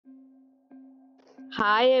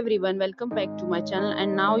Hi everyone, welcome back to my channel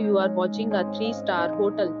and now you are watching a 3-star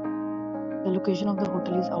hotel. The location of the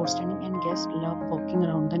hotel is outstanding and guests love walking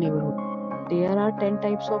around the neighborhood. There are 10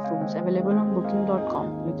 types of rooms available on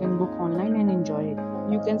booking.com. You can book online and enjoy it.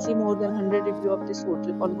 You can see more than 100 reviews of this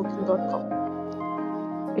hotel on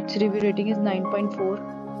booking.com. Its review rating is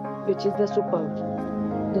 9.4, which is the superb.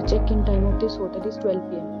 The check-in time of this hotel is 12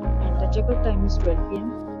 pm and the check-out time is 12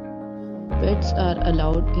 pm. Pets are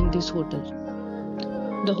allowed in this hotel.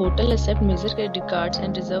 The hotel accepts major credit cards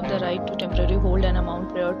and reserves the right to temporarily hold an amount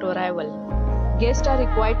prior to arrival. Guests are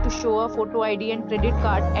required to show a photo ID and credit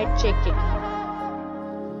card at check-in.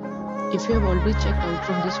 If you have already checked out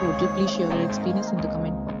from this hotel, please share your experience in the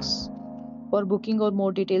comment box. For booking or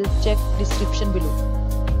more details, check description below.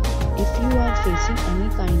 If you are facing any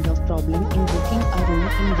kind of problem in booking a room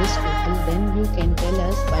in this hotel, then you can tell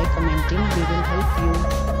us by commenting. We will help you.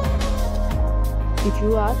 If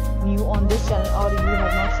you are new on this channel or you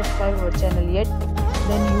have not subscribed our channel yet,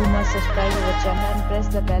 then you must subscribe our channel and press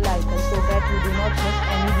the bell icon so that you do not miss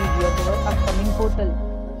any video of our upcoming hotel.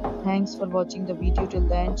 Thanks for watching the video till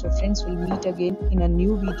the end. So friends, will meet again in a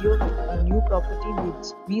new video with a new property.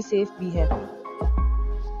 Be safe, be happy.